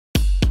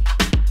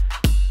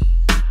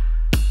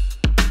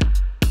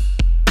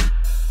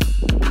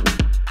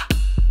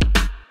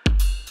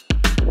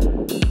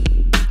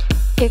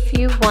If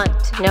you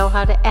want to know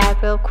how to add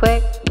real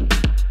quick,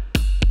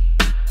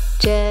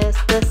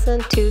 just listen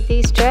to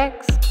these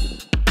tricks.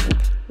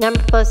 Number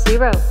plus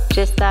 0,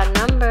 just that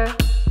number.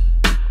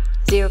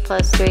 0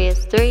 plus 3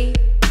 is 3.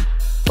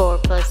 4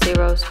 plus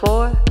 0 is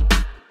 4.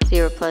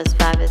 0 plus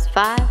 5 is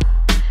 5.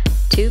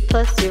 2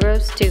 plus 0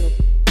 is 2.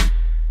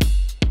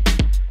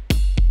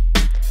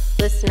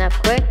 Listen up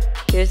quick,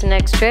 here's the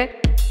next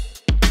trick.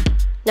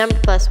 Number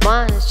plus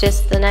 1 is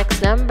just the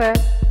next number.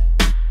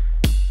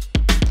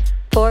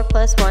 4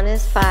 plus 1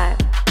 is 5.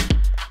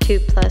 2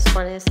 plus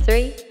 1 is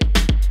 3.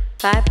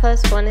 5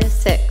 plus 1 is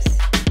 6.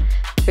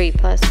 3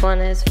 plus 1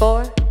 is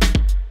 4.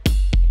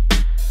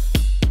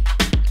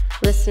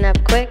 Listen up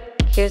quick,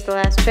 here's the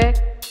last trick.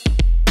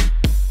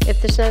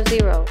 If there's no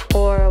 0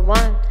 or a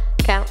 1,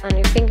 count on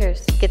your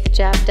fingers, get the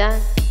job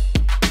done.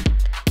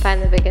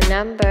 Find the bigger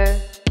number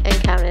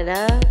and count it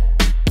up.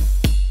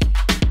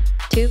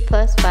 2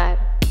 plus 5.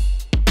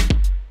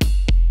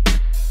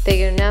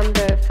 Bigger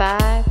number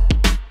 5,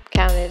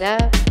 count it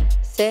up.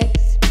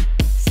 6,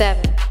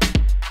 7.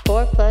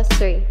 4 plus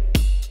 3.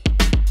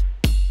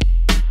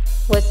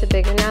 What's the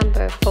bigger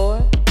number?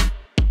 4.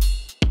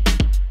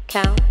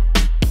 Count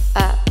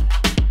up.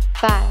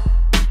 5,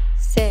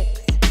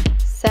 6,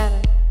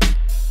 7.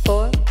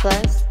 4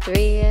 plus 3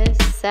 is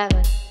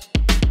 7.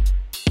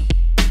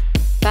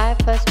 5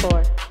 plus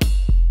 4.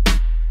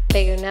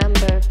 Bigger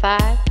number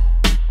 5.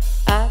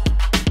 Up.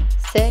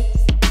 6,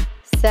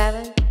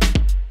 7,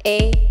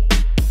 8,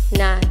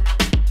 9.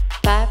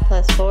 5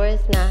 plus 4 is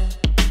 9.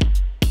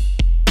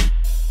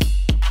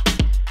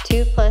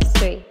 2 plus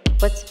 3.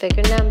 What's the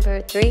bigger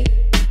number? 3.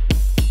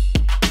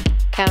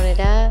 Count it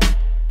up.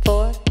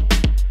 4,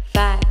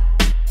 5.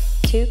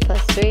 2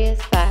 plus 3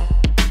 is 5.